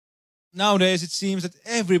nowadays it seems that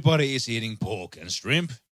everybody is eating pork and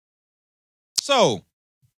shrimp. So,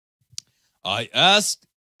 I asked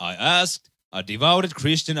a devoted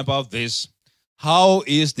Christian about this. How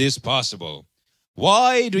is this possible?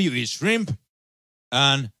 Why do you eat shrimp?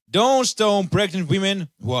 And don't stone pregnant women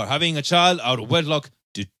who are having a child out of wedlock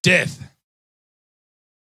to death.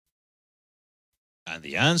 And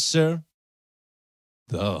the answer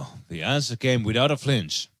came without a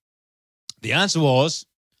flinch. The answer was,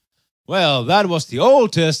 well, that was the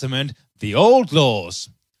Old Testament, the old laws.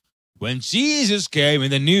 When Jesus came in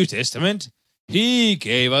the New Testament, he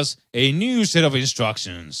gave us a new set of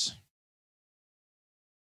instructions.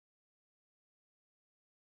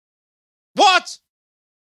 What?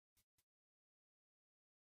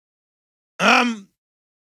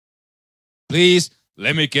 Please,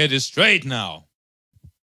 let me get this straight now.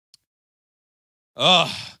 The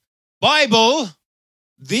Bible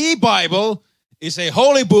is a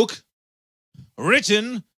holy book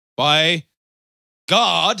written by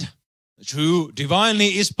God through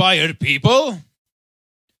divinely inspired people.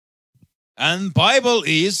 And Bible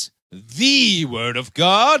is the Word of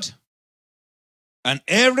God. And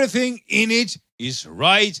everything in it is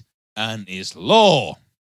right and is law.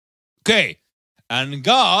 Okay, and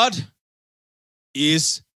God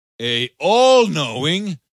is a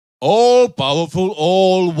all-knowing, all-powerful,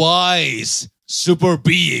 all-wise super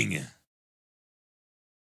being.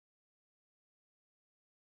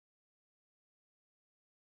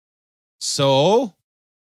 So,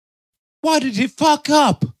 why did he fuck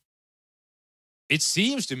up? It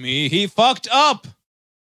seems to me he fucked up.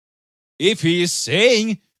 If he is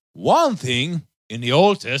saying one thing in the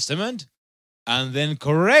Old Testament and then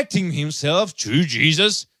correcting himself through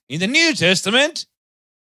Jesus in the New Testament,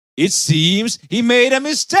 it seems he made a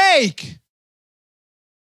mistake.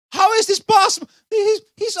 How is this possible?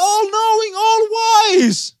 He's all-knowing,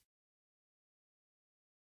 all-wise.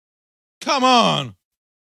 Come on.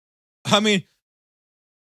 I mean,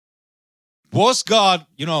 was God,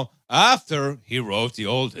 after he wrote the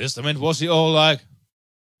Old Testament, was he all like,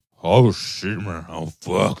 oh shit, man, oh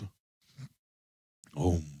fuck.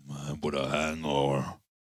 Oh man, what a hangover.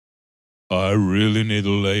 I really need to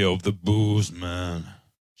lay off the booze, man.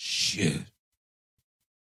 Shit.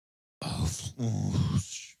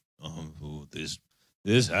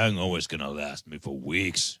 This hangover is gonna last me for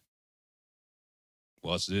weeks.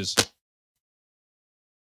 What's this?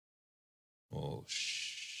 Oh,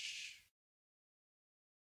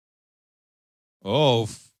 Oh,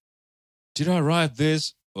 did I write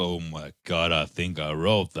this? Oh my God, I think I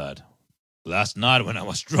wrote that last night when I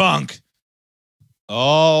was drunk.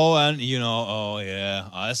 Oh, and oh yeah,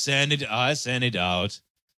 I sent it out.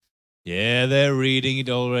 Yeah, they're reading it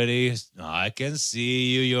already. I can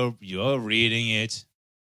see you. You're reading it.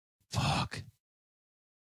 Fuck.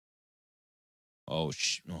 Oh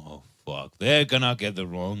fuck. They're gonna get the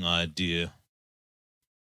wrong idea.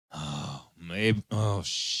 Oh, maybe. Oh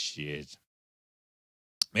shit.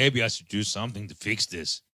 Maybe I should do something to fix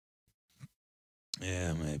this.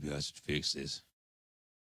 Yeah, maybe I should fix this.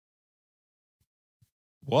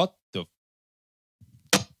 What the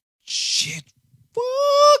shit?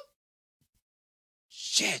 Fuck.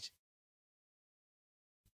 Shit.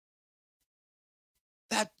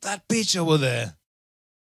 That bitch over there.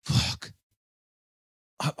 Fuck.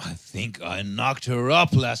 I think I knocked her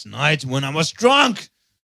up last night when I was drunk.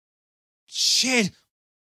 Shit.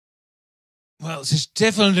 Well, she's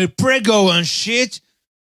definitely preggo and shit.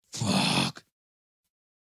 Fuck.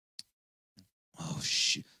 Oh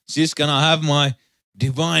shit. She's gonna have my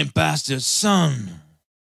divine bastard son.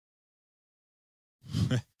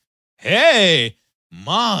 Hey,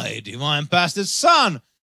 my divine bastard son.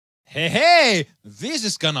 Hey, this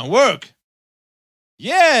is gonna work.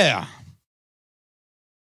 Yeah.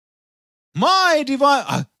 My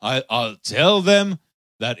divine... I'll tell them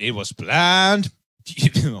that it was planned.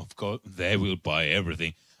 Of course, they will buy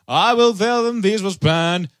everything. I will tell them this was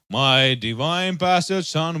planned. My divine bastard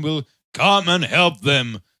son will come and help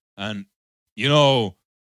them. And,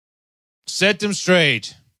 set them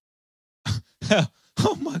straight.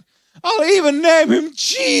 Oh my... I'll even name him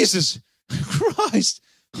Jesus Christ.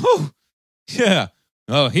 Oh, yeah.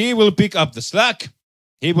 Well, he will pick up the slack.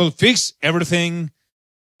 He will fix everything.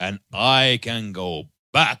 And I can go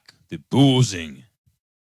back to boozing.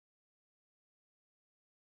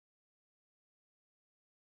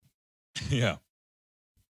 Yeah.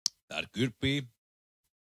 That could be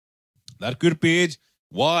it.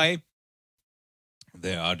 Why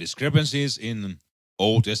there are discrepancies in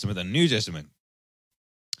Old Testament and New Testament.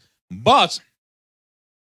 But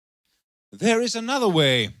there is another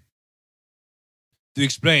way to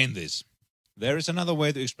explain this. there is another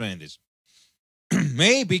way to explain this.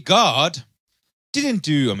 Maybe God didn't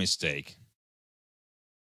do a mistake.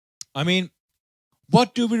 I mean,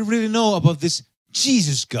 what do we really know about this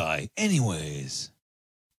Jesus guy anyways?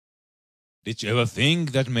 Did you ever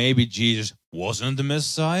think that maybe Jesus wasn't the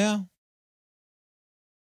Messiah?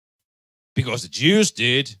 Because the Jews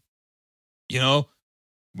did,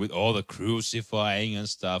 with all the crucifying and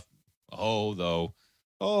stuff. All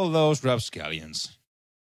those rapscallions.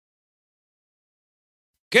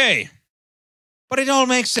 Okay, but it all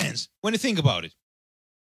makes sense when you think about it.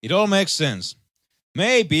 It all makes sense.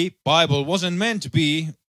 Maybe Bible wasn't meant to be,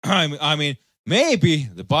 maybe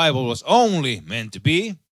the Bible was only meant to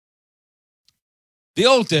be the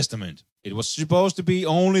Old Testament. It was supposed to be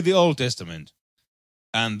only the Old Testament.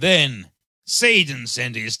 And then Satan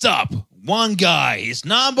sent his top one guy, his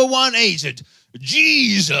number one agent,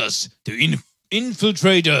 Jesus, to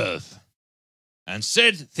infiltrate Earth and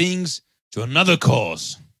set things to another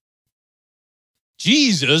course.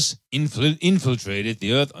 Jesus infiltrated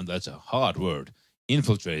the Earth, and that's a hard word,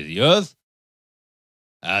 infiltrated the Earth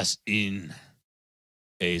as in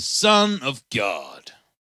a son of God.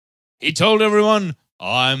 He told everyone,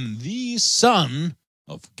 I'm the Son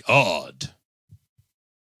of God.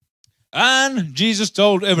 And Jesus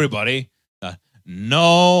told everybody that,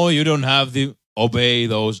 no, you don't have to obey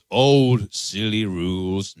those old silly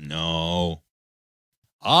rules. No.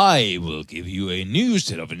 I will give you a new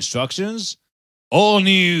set of instructions. All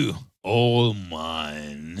new, all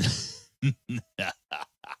mine.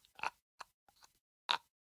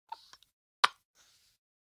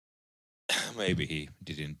 Maybe he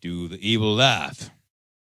didn't do the evil laugh.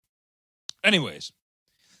 Anyways,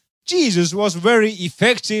 Jesus was very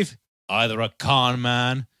effective, either a con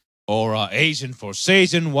man or an agent for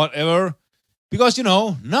Satan, whatever. Because,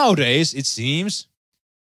 nowadays it seems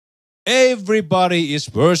everybody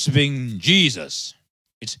is worshiping Jesus.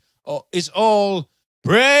 It's all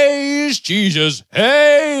praise Jesus,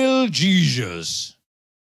 hail Jesus.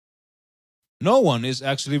 No one is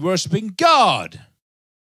actually worshiping God.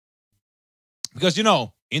 Because,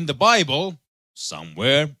 in the Bible,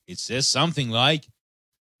 somewhere it says something like,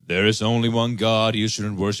 there is only one God, you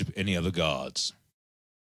shouldn't worship any other gods.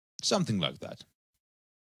 Something like that.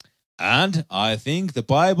 And I think the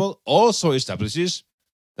Bible also establishes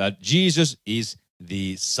that Jesus is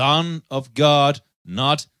the Son of God,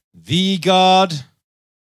 not the God.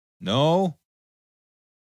 No.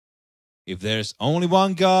 If there's only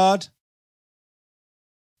one God,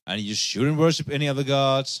 and you shouldn't worship any other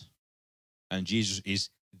gods, and Jesus is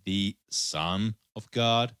the Son of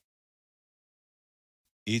God,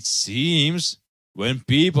 it seems when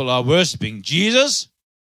people are worshiping Jesus,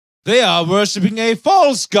 they are worshiping a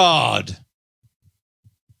false God.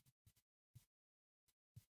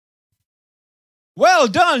 Well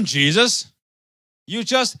done, Jesus. You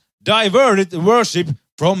just diverted the worship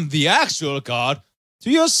from the actual God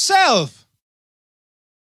to yourself.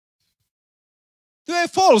 To a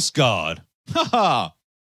false God. Haha.